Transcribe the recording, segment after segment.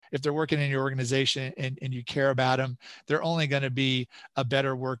if they're working in your organization and you care about them, they're only going to be a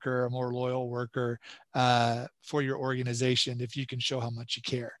better worker, a more loyal worker for your organization if you can show how much you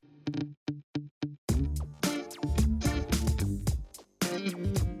care.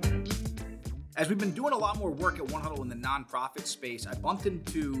 As we've been doing a lot more work at One Huddle in the nonprofit space, I bumped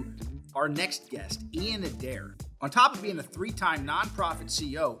into our next guest, Ian Adair. On top of being a 3-time nonprofit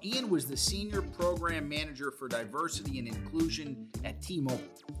CEO, Ian was the Senior Program Manager for Diversity and Inclusion at T-Mobile.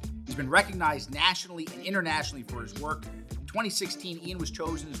 He's been recognized nationally and internationally for his work. In 2016, Ian was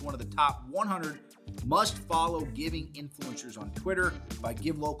chosen as one of the top 100 must-follow giving influencers on Twitter by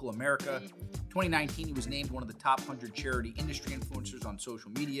Give Local America. In 2019, he was named one of the top 100 charity industry influencers on social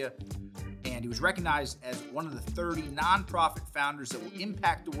media, and he was recognized as one of the 30 nonprofit founders that will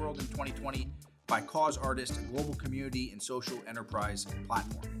impact the world in 2020 by Cause Artist, a global community and social enterprise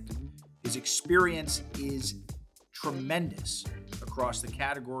platform. His experience is tremendous across the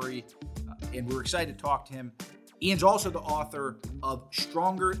category, and we're excited to talk to him. Ian's also the author of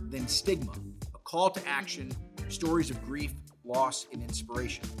Stronger Than Stigma, a call to action, stories of grief, loss, and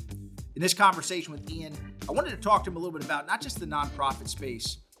inspiration. In this conversation with Ian, I wanted to talk to him a little bit about not just the nonprofit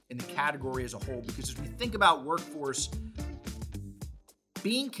space and the category as a whole, because as we think about workforce,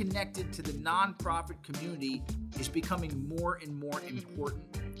 being connected to the nonprofit community is becoming more and more important,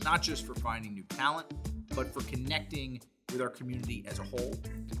 not just for finding new talent, but for connecting with our community as a whole.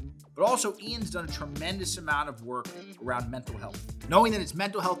 But also, Ian's done a tremendous amount of work around mental health. Knowing that it's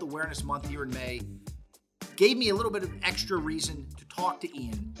Mental Health Awareness Month here in May gave me a little bit of extra reason to talk to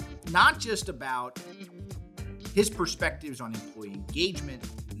Ian, not just about his perspectives on employee engagement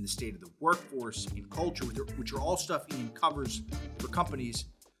and the state of the workforce and culture, which are all stuff Ian covers for companies,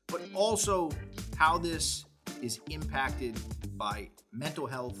 but also how this is impacted by mental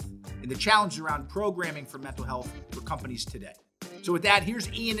health and the challenges around programming for mental health for companies today. So with that,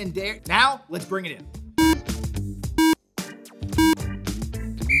 here's Ian Adair. Now, let's bring it in.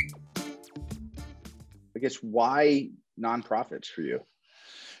 I guess, why nonprofits for you?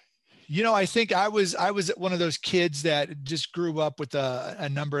 You know, I think I was one of those kids that just grew up with a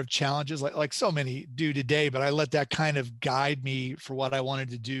number of challenges, like so many do today, but I let that kind of guide me for what I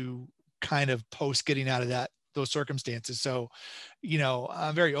wanted to do kind of post getting out of those circumstances. So, you know,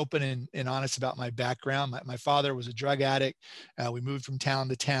 I'm very open and honest about my background. My father was a drug addict. We moved from town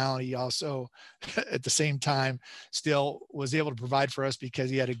to town. He also, at the same time, still was able to provide for us because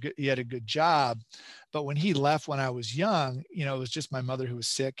he had a good job. But when he left when I was young, you know, it was just my mother who was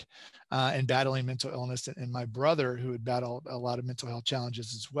sick and battling mental illness, and my brother who had battled a lot of mental health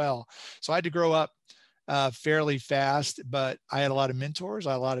challenges as well. So I had to grow up fairly fast, but I had a lot of mentors.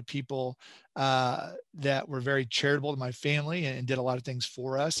 I had a lot of people that were very charitable to my family and did a lot of things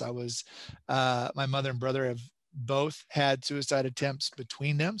for us. My mother and brother have both had suicide attempts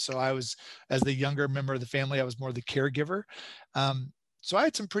between them. So I was, as the younger member of the family, I was more the caregiver. So I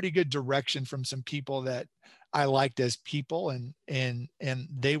had some pretty good direction from some people that I liked as people, and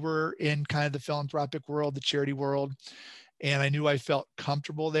they were in kind of the philanthropic world, the charity world. And I knew I felt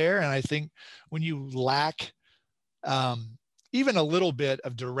comfortable there. And I think when you lack even a little bit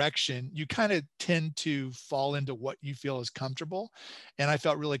of direction, you kind of tend to fall into what you feel is comfortable. And I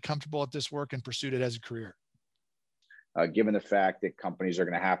felt really comfortable at this work and pursued it as a career. Given the fact that companies are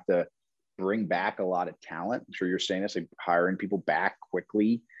going to have to bring back a lot of talent, I'm sure you're saying this, like hiring people back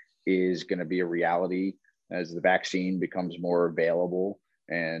quickly is going to be a reality as the vaccine becomes more available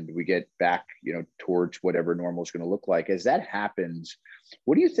and we get back, you know, towards whatever normal is going to look like. As that happens,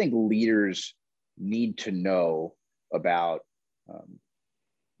 what do you think leaders need to know about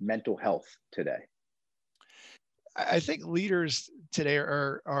mental health today? I think leaders today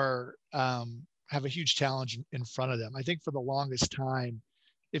are have a huge challenge in front of them. I think for the longest time,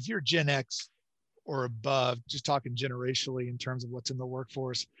 if you're Gen X or above, just talking generationally in terms of what's in the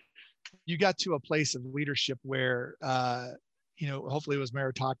workforce, you got to a place of leadership where, you know, hopefully it was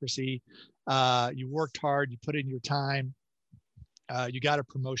meritocracy. You worked hard, you put in your time, you got a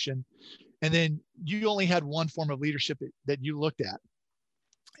promotion, and then you only had one form of leadership that you looked at.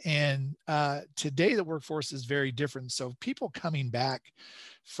 And today the workforce is very different. So people coming back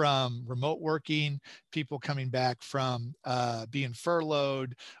from remote working, people coming back from being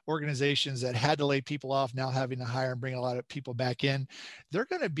furloughed, organizations that had to lay people off now having to hire and bring a lot of people back in, they're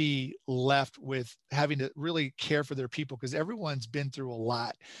going to be left with having to really care for their people because everyone's been through a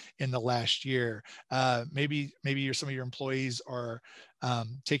lot in the last year. Maybe some of your employees are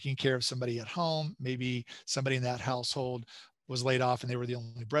taking care of somebody at home, maybe somebody in that household was laid off and they were the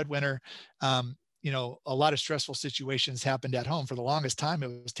only breadwinner. You know, a lot of stressful situations happened at home. For the longest time, it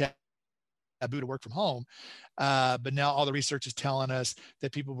was taboo to work from home. But now all the research is telling us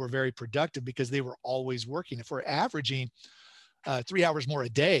that people were very productive because they were always working. If we're averaging 3 hours more a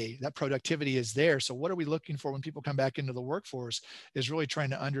day, that productivity is there. So what are we looking for when people come back into the workforce is really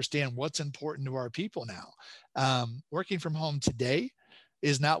trying to understand what's important to our people now. Working from home today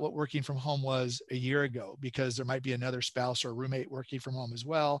is not what working from home was a year ago, because there might be another spouse or roommate working from home as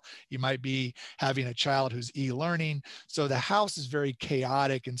well. You might be having a child who's e-learning. So the house is very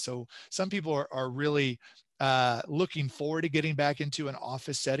chaotic. And so some people are really looking forward to getting back into an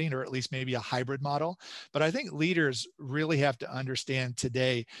office setting, or at least maybe a hybrid model. But I think leaders really have to understand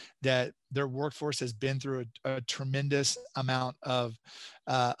today that their workforce has been through a tremendous amount of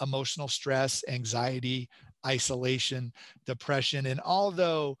emotional stress, anxiety, isolation, depression. And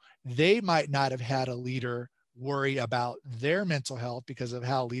although they might not have had a leader worry about their mental health because of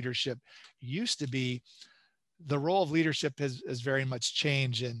how leadership used to be, the role of leadership has very much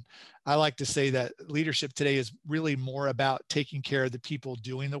changed. And I like to say that leadership today is really more about taking care of the people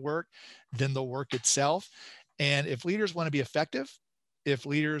doing the work than the work itself. And if leaders want to be effective, if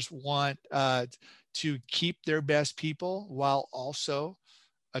leaders want to keep their best people while also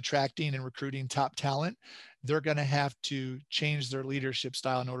attracting and recruiting top talent, they're going to have to change their leadership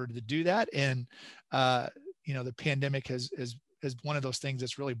style in order to do that. And, the pandemic has one of those things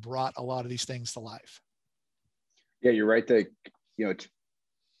that's really brought a lot of these things to life. Yeah, you're right. That,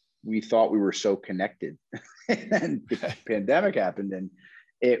 we thought we were so connected and the pandemic happened, and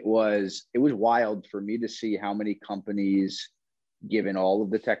it was wild for me to see how many companies, given all of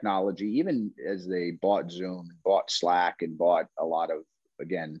the technology, even as they bought Zoom and bought Slack and bought a lot of,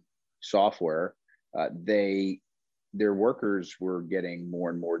 again, software, their workers were getting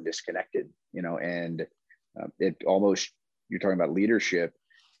more and more disconnected, and it almost, you're talking about leadership,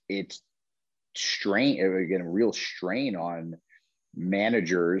 it's a real strain on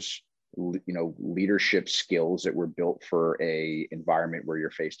managers, leadership skills that were built for a environment where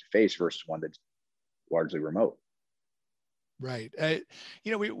you're face to face versus one that's largely remote. Right.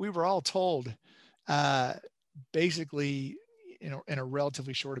 We were all told, basically, in a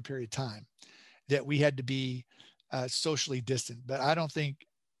relatively short period of time, that we had to be socially distant. But I don't think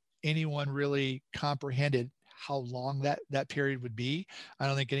anyone really comprehended how long that period would be. I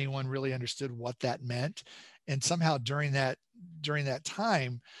don't think anyone really understood what that meant. And somehow during that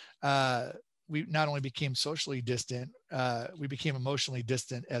time, we not only became socially distant, we became emotionally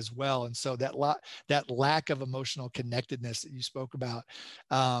distant as well. And so that lack of emotional connectedness that you spoke about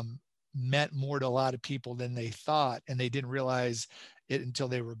meant more to a lot of people than they thought, and they didn't realize it until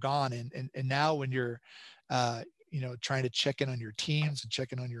they were gone. And now when you're trying to check in on your teams and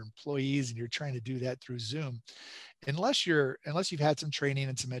check in on your employees, and you're trying to do that through Zoom, unless you've had some training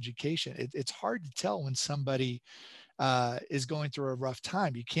and some education, it's hard to tell when somebody is going through a rough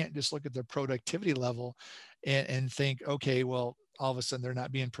time. You can't just look at their productivity level and think, okay, well, all of a sudden they're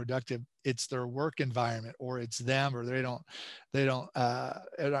not being productive. It's their work environment, or it's them, or they're not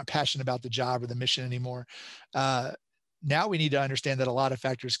passionate about the job or the mission anymore. Now we need to understand that a lot of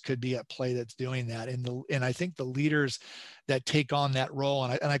factors could be at play that's doing that. And I think the leaders that take on that role,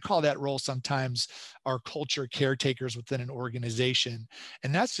 and I call that role sometimes our culture caretakers within an organization.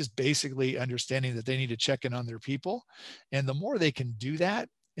 And that's just basically understanding that they need to check in on their people. And the more they can do that,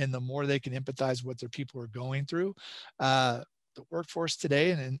 and the more they can empathize with what their people are going through, the workforce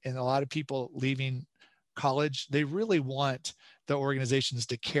today, and a lot of people leaving college, they really want the organizations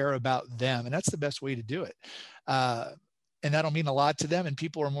to care about them. And that's the best way to do it. And that'll mean a lot to them, and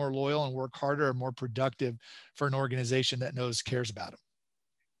people are more loyal and work harder and more productive for an organization that cares about them.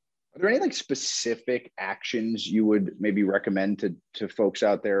 Are there any specific actions you would maybe recommend to folks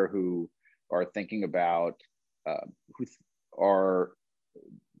out there who are thinking about, who are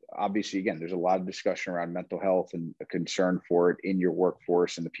obviously, again, there's a lot of discussion around mental health and a concern for it in your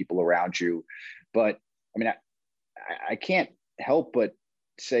workforce and the people around you. But I mean, I can't help but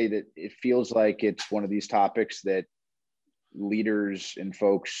say that it feels like it's one of these topics that leaders and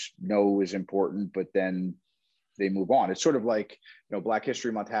folks know is important, but then they move on. It's sort of like, Black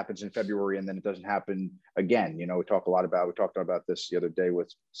History Month happens in February and then it doesn't happen again. We talked about this the other day with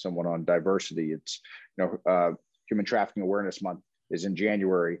someone on diversity. It's, Human Trafficking Awareness Month is in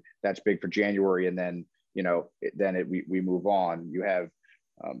January. That's big for January. And then, we move on. You have,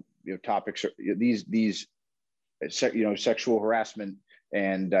 topics, these sexual harassment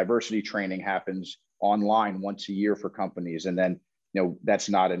and diversity training happens online once a year for companies. And then, that's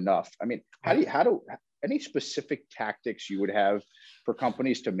not enough. I mean, how do any specific tactics you would have for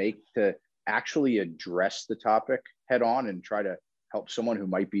companies to actually address the topic head on and try to help someone who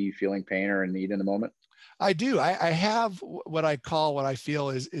might be feeling pain or in need in the moment? I do. I have what I call, what I feel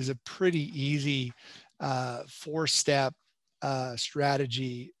is a pretty easy 4-step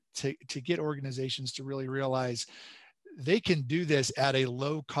strategy to get organizations to really realize they can do this at a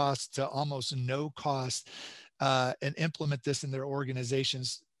low cost to almost no cost, and implement this in their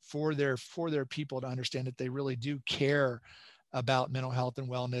organizations for their people to understand that they really do care about mental health and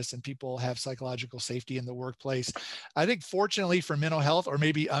wellness, and people have psychological safety in the workplace. I think fortunately for mental health, or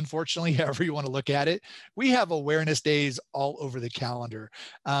maybe unfortunately, however you want to look at it, we have awareness days all over the calendar.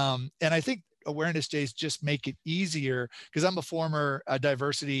 And I think awareness days just make it easier, because I'm a former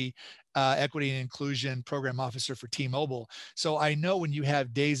diversity, equity and inclusion program officer for T-Mobile. So I know when you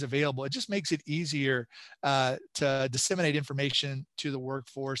have days available, it just makes it easier to disseminate information to the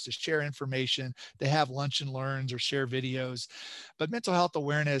workforce, to share information, to have lunch and learns or share videos. But Mental Health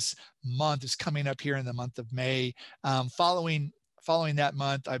Awareness Month is coming up here in the month of May. Following that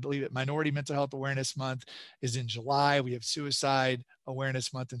month, I believe it Minority Mental Health Awareness Month is in July. We have Suicide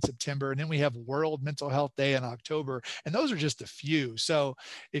Awareness Month in September. And then we have World Mental Health Day in October. And those are just a few. So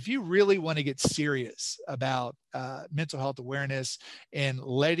if you really want to get serious about mental health awareness and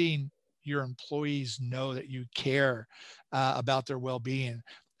letting your employees know that you care about their well-being,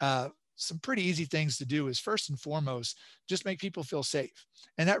 some pretty easy things to do is, first and foremost, just make people feel safe.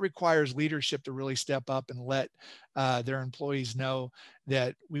 And that requires leadership to really step up and let their employees know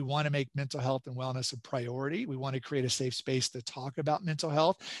that we want to make mental health and wellness a priority. We want to create a safe space to talk about mental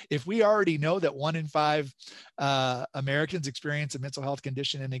health. If we already know that 1 in 5 Americans experience a mental health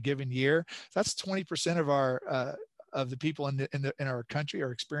condition in a given year, that's 20% of our of the people in our country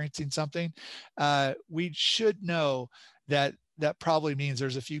are experiencing something. We should know that probably means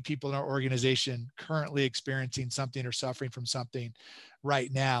there's a few people in our organization currently experiencing something or suffering from something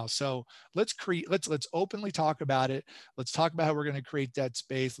right now. So let's openly talk about it. Let's talk about how we're going to create that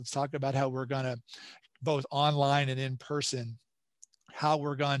space. Let's talk about how we're going to, both online and in person, how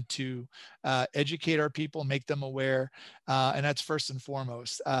we're going to educate our people, make them aware. And that's first and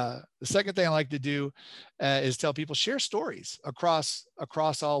foremost. The second thing I like to do is tell people, share stories across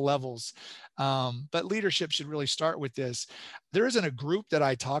all levels. But leadership should really start with this. There isn't a group that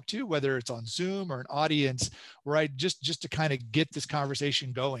I talk to, whether it's on Zoom or an audience, where I just to kind of get this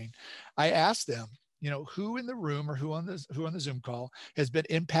conversation going, I ask them, who in the room or who on the Zoom call has been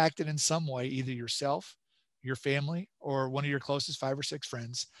impacted in some way, either yourself, your family, or one of your closest 5 or 6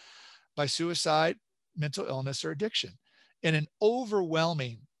 friends, by suicide, mental illness, or addiction. And an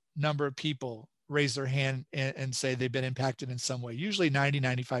overwhelming number of people raise their hand and say they've been impacted in some way, usually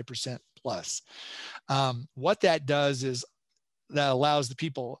 90-95% plus. What that does is that allows the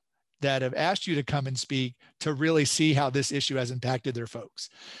people that have asked you to come and speak to really see how this issue has impacted their folks.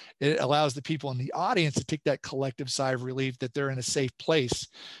 It allows the people in the audience to take that collective sigh of relief that they're in a safe place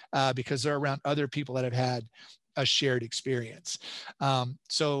because they're around other people that have had a shared experience.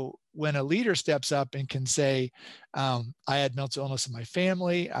 So when a leader steps up and can say, I had mental illness in my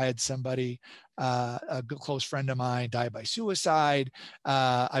family, I had somebody, a close friend of mine died by suicide,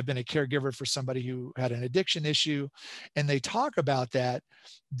 I've been a caregiver for somebody who had an addiction issue, and they talk about that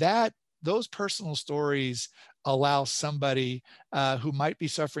those personal stories allow somebody who might be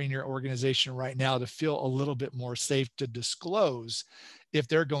suffering in your organization right now to feel a little bit more safe to disclose if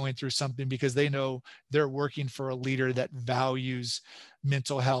they're going through something, because they know they're working for a leader that values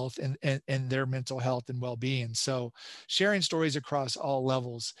mental health and their mental health and well-being. So sharing stories across all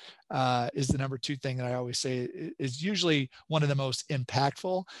levels is the number 2 thing that I always say is usually one of the most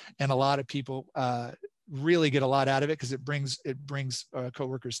impactful, and a lot of people really get a lot out of it because it brings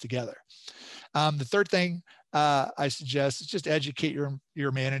coworkers together. The third thing I suggest is just educate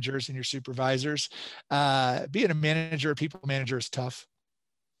your managers and your supervisors. Being a manager, a people manager, is tough.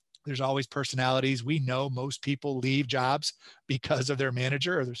 There's always personalities. We know most people leave jobs because of their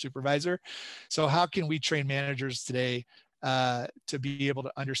manager or their supervisor. So how can we train managers today to be able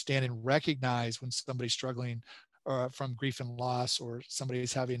to understand and recognize when somebody's struggling from grief and loss, or somebody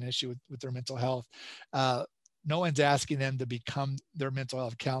is having an issue with their mental health? No one's asking them to become their mental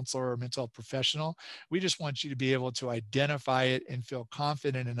health counselor or mental health professional. We just want you to be able to identify it and feel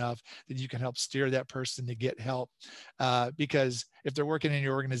confident enough that you can help steer that person to get help. Because if they're working in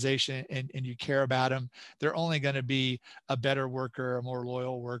your organization and you care about them, they're only going to be a better worker, a more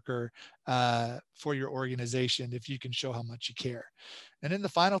loyal worker for your organization if you can show how much you care. And then the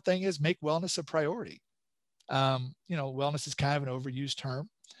final thing is make wellness a priority. Wellness is kind of an overused term,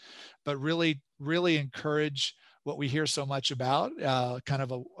 but really encourage what we hear so much about, kind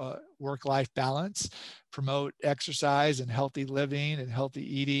of a work-life balance, promote exercise and healthy living and healthy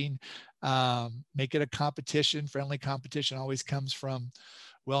eating, make it a competition. Friendly competition always comes from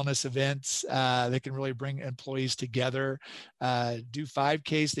wellness events that can really bring employees together, do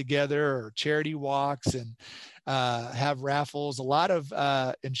 5Ks together or charity walks, and have raffles. A lot of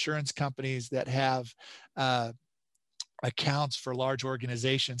insurance companies that have accounts for large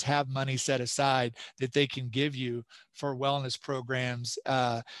organizations have money set aside that they can give you for wellness programs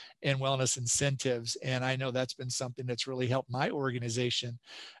and wellness incentives. And I know that's been something that's really helped my organization,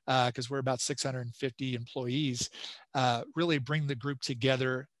 because we're about 650 employees, really bring the group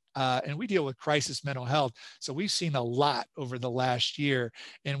together. And we deal with crisis mental health. So we've seen a lot over the last year.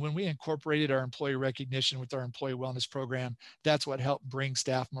 And when we incorporated our employee recognition with our employee wellness program, that's what helped bring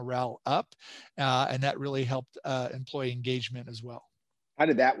staff morale up. And that really helped employee engagement as well. How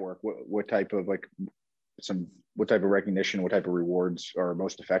did that work? What type of what type of recognition, what type of rewards are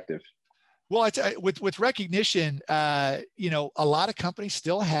most effective? Well, with recognition, a lot of companies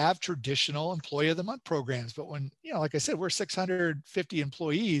still have traditional employee of the month programs, but when, like I said, we're 650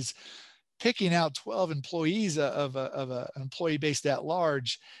 employees, picking out 12 employees of an employee base that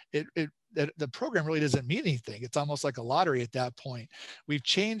large, the program really doesn't mean anything. It's almost like a lottery at that point. We've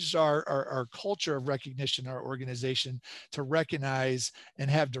changed our culture of recognition, our organization, to recognize and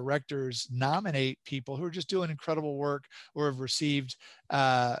have directors nominate people who are just doing incredible work or have received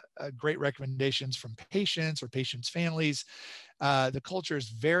great recommendations from patients or patients' families. The culture has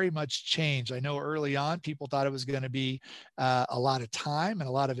very much changed. I know early on, people thought it was going to be a lot of time and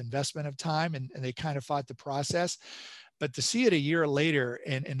a lot of investment of time, and they kind of fought the process. But to see it a year later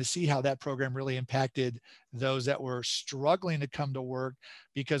and to see how that program really impacted those that were struggling to come to work,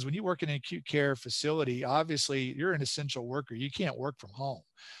 because when you work in an acute care facility, obviously you're an essential worker. You can't work from home.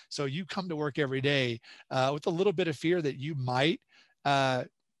 So you come to work every day with a little bit of fear that you might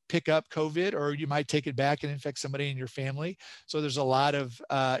pick up COVID, or you might take it back and infect somebody in your family. So there's a lot of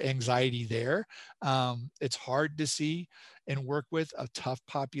anxiety there. It's hard to see and work with a tough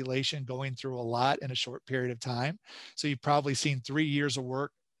population going through a lot in a short period of time. So you've probably seen 3 years of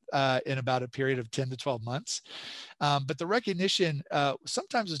work in about a period of 10 to 12 months. But the recognition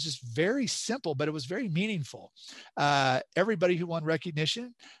sometimes was just very simple, but it was very meaningful. Everybody who won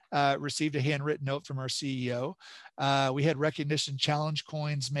recognition received a handwritten note from our CEO. We had recognition challenge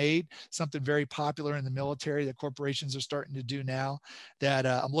coins made, something very popular in the military that corporations are starting to do now. That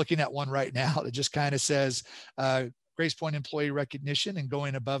I'm looking at one right now that just kind of says Grace Point employee recognition and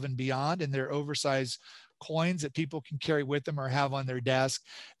going above and beyond, and they're oversized coins that people can carry with them or have on their desk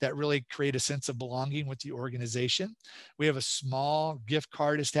that really create a sense of belonging with the organization. We have a small gift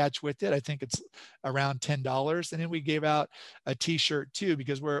card attached with it. I think it's around $10. And then we gave out a t-shirt too,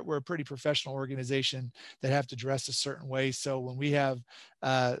 because we're a pretty professional organization that have to dress a certain way. So when we have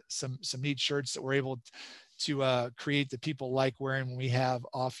some neat shirts that we're able to create that people like wearing when we have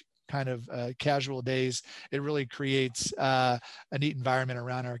off kind of casual days, it really creates a neat environment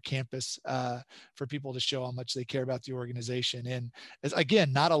around our campus for people to show how much they care about the organization. And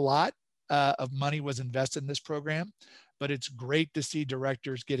again, not a lot of money was invested in this program, but it's great to see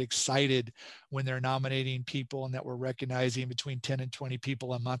directors get excited when they're nominating people and that we're recognizing between 10 and 20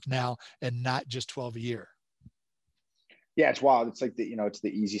 people a month now and not just 12 a year. Yeah, it's wild. It's like it's the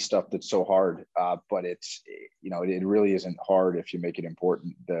easy stuff that's so hard, but it's, it really isn't hard if you make it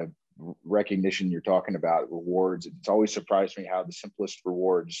important. The recognition you're talking about, rewards, it's always surprised me how the simplest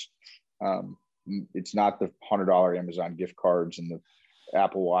rewards, it's not the $100 Amazon gift cards and the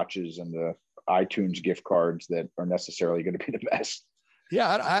Apple Watches and the iTunes gift cards that are necessarily going to be the best.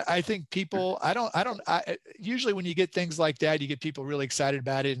 Yeah, I think people, usually when you get things like that, you get people really excited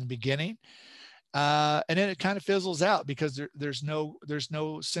about it in the beginning. And then it kind of fizzles out because there's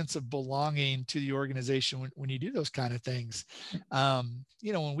no sense of belonging to the organization when you do those kind of things.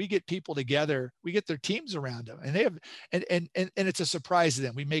 When we get people together, we get their teams around them, and they have, and it's a surprise to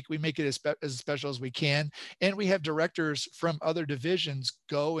them. We make it as special as we can, and we have directors from other divisions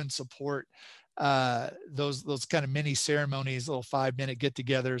go and support those kind of mini ceremonies, little 5-minute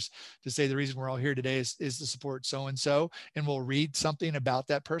get-togethers to say the reason we're all here today is to support so-and-so, and we'll read something about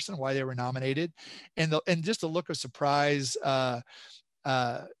that person, why they were nominated, and just a look of surprise,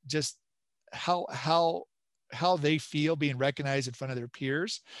 just how they feel being recognized in front of their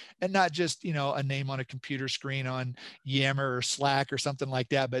peers, and not just, a name on a computer screen on Yammer or Slack or something like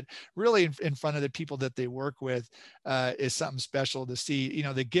that, but really in front of the people that they work with is something special to see.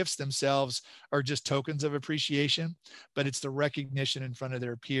 The gifts themselves are just tokens of appreciation, but it's the recognition in front of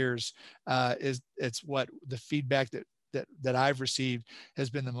their peers it's what the feedback that I've received has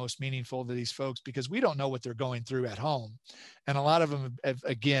been the most meaningful to these folks, because we don't know what they're going through at home. And a lot of them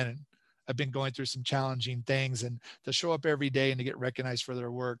have been going through some challenging things, and to show up every day and to get recognized for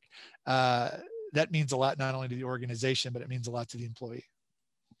their work, that means a lot, not only to the organization, but it means a lot to the employee.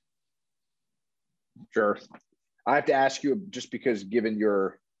 Sure. I have to ask you, just because given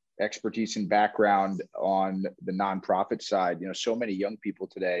your expertise and background on the nonprofit side, so many young people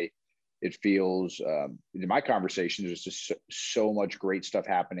today, it feels, in my conversations, there's just so much great stuff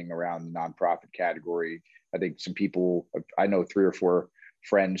happening around the nonprofit category. I think some people, I know 3 or 4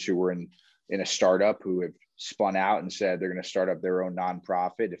 friends who were in a startup who have spun out and said they're going to start up their own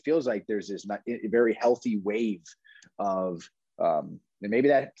nonprofit. It feels like there's this very healthy wave of, and maybe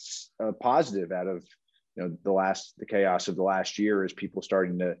that's a positive out of the chaos of the last year, is people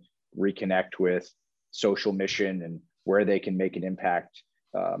starting to reconnect with social mission and where they can make an impact,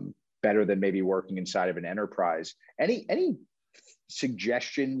 better than maybe working inside of an enterprise. Any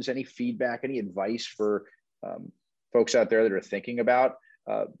suggestions, any feedback, any advice for folks out there that are thinking about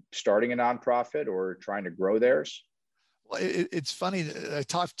starting a nonprofit or trying to grow theirs? Well, it's funny. I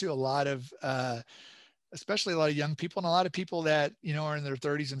talked to a lot of especially a lot of young people, and a lot of people that, are in their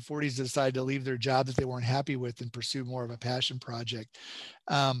 30s and 40s, decide to leave their job that they weren't happy with and pursue more of a passion project.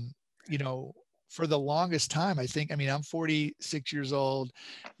 For the longest time, I'm 46 years old.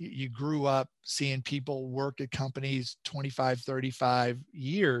 You grew up seeing people work at companies 25, 35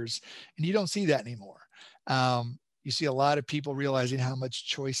 years, and you don't see that anymore. You see a lot of people realizing how much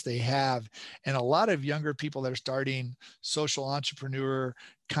choice they have. And a lot of younger people that are starting social entrepreneur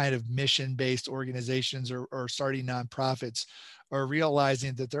kind of mission-based organizations or starting nonprofits are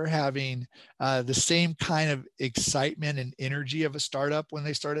realizing that they're having the same kind of excitement and energy of a startup when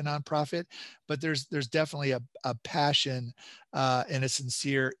they start a nonprofit, but there's definitely a passion and a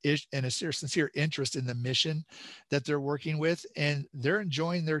sincere interest in the mission that they're working with, and they're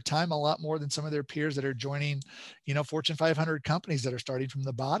enjoying their time a lot more than some of their peers that are joining, Fortune 500 companies that are starting from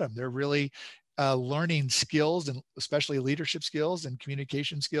the bottom. They're really learning skills, and especially leadership skills and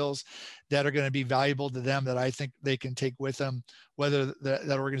communication skills, that are going to be valuable to them, that I think they can take with them, whether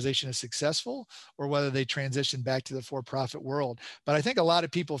that organization is successful or whether they transition back to the for-profit world. But I think a lot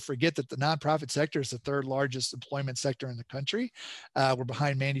of people forget that the nonprofit sector is the 3rd largest employment sector in the country. We're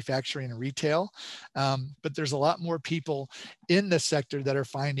behind manufacturing and retail. But there's a lot more people in the sector that are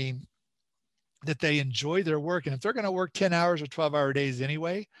finding that they enjoy their work. And if they're going to work 10 hours or 12-hour days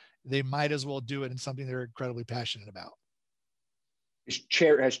anyway, they might as well do it in something they're incredibly passionate about. Has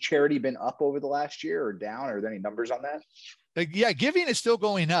charity been up over the last year or down? Are there any numbers on that? Yeah, giving is still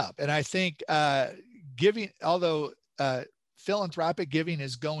going up. And I think giving, although philanthropic giving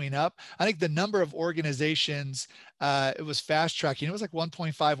is going up, I think the number of organizations, it was fast tracking. It was like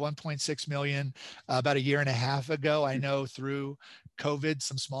 1.5, 1.6 million about a year and a half ago. I know through COVID,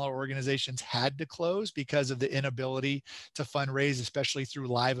 some smaller organizations had to close because of the inability to fundraise, especially through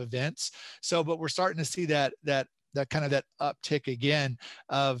live events. So, but we're starting to see that kind of that uptick again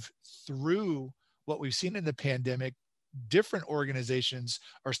of, through what we've seen in the pandemic, different organizations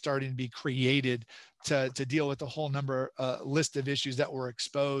are starting to be created to deal with a whole number list of issues that were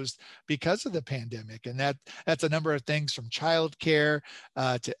exposed because of the pandemic. And that's a number of things, from childcare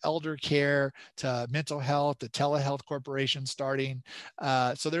to elder care to mental health to telehealth corporations starting.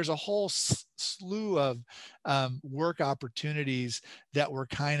 So there's a whole slew of work opportunities that were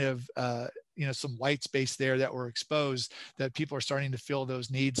kind of some white space there that were exposed, that people are starting to fill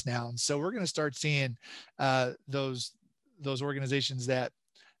those needs now. And so we're going to start seeing those organizations that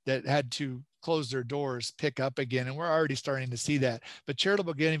had to close their doors pick up again. And we're already starting to see that. But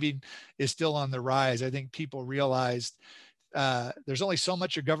charitable giving is still on the rise. I think people realized there's only so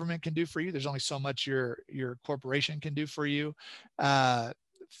much your government can do for you. There's only so much your corporation can do for you.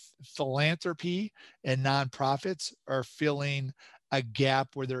 Philanthropy and nonprofits are filling a gap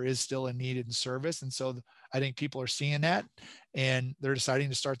where there is still a need in service. And so I think people are seeing that, and they're deciding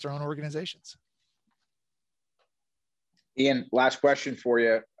to start their own organizations. Ian, last question for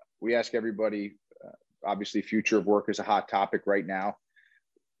you. We ask everybody, obviously future of work is a hot topic right now.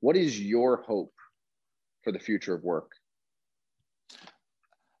 What is your hope for the future of work?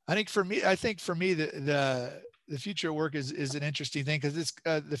 I think for me, the future of work is an interesting thing, because it's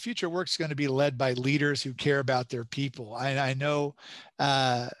the future of work is going to be led by leaders who care about their people. I know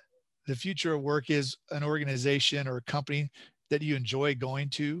the future of work is an organization or a company that you enjoy going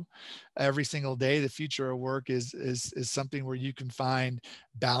to every single day. The future of work is something where you can find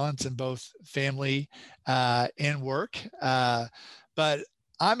balance in both family and work. But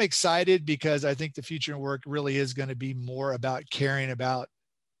I'm excited because I think the future of work really is going to be more about caring about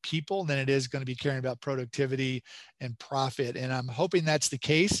people than it is going to be caring about productivity and profit. And I'm hoping that's the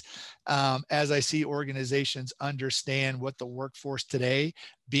case as I see organizations understand what the workforce today,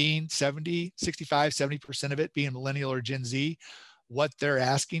 being 70% of it being millennial or Gen Z, what they're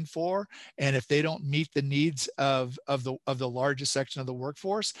asking for. And if they don't meet the needs of the largest section of the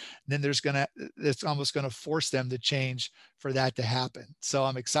workforce, then it's almost going to force them to change for that to happen. So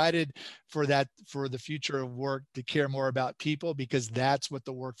I'm excited for that, for the future of work, to care more about people, because that's what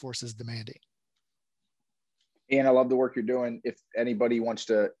the workforce is demanding. Ian, I love the work you're doing. If anybody wants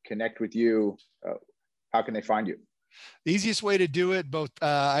to connect with you, how can they find you? The easiest way to do it, both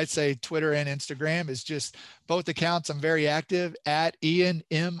I'd say Twitter and Instagram, is just both accounts. I'm very active at Ian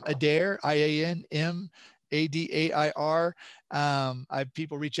M. Adair, IAN MADAIR.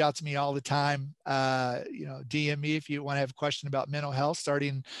 People reach out to me all the time. DM me if you want to have a question about mental health,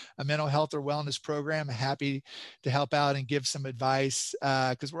 starting a mental health or wellness program. I'm happy to help out and give some advice,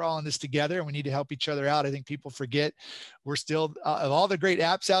 because we're all in this together and we need to help each other out. I think people forget we're still of all the great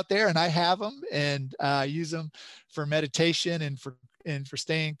apps out there, and I have them and use them for meditation and for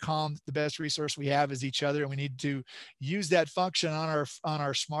staying calm. The best resource we have is each other, and we need to use that function on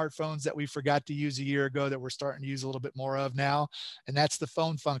our smartphones that we forgot to use a year ago, that we're starting to use a little bit more of now, and that's the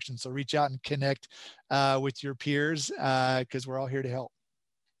phone function. So reach out and connect with your peers, because we're all here to help.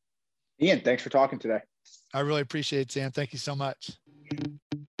 Ian, thanks for talking today. I really appreciate it, Sam. Thank you so much.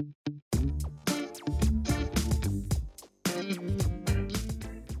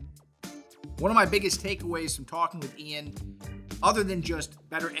 One of my biggest takeaways from talking with Ian, other than just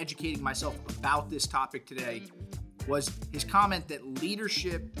better educating myself about this topic today, was his comment that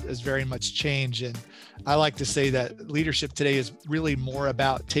leadership has very much changed. And I like to say that leadership today is really more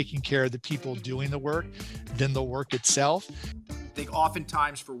about taking care of the people doing the work than the work itself. I think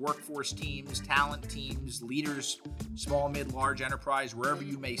oftentimes for workforce teams, talent teams, leaders, small, mid, large enterprise, wherever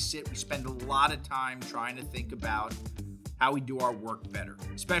you may sit, we spend a lot of time trying to think about how we do our work better,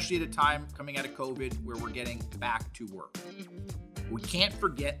 especially at a time coming out of COVID where we're getting back to work. We can't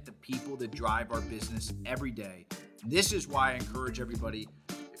forget the people that drive our business every day. This is why I encourage everybody,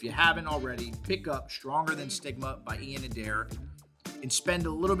 if you haven't already, pick up Stronger Than Stigma by Ian Adair and spend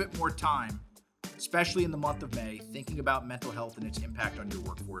a little bit more time, especially in the month of May, thinking about mental health and its impact on your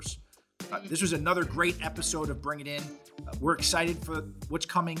workforce. This was another great episode of Bring It In. We're excited for what's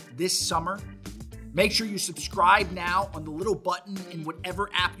coming this summer. Make sure you subscribe now on the little button in whatever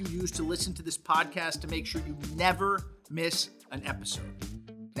app you use to listen to this podcast to make sure you never miss an episode.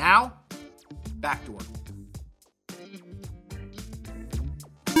 Now, back to work.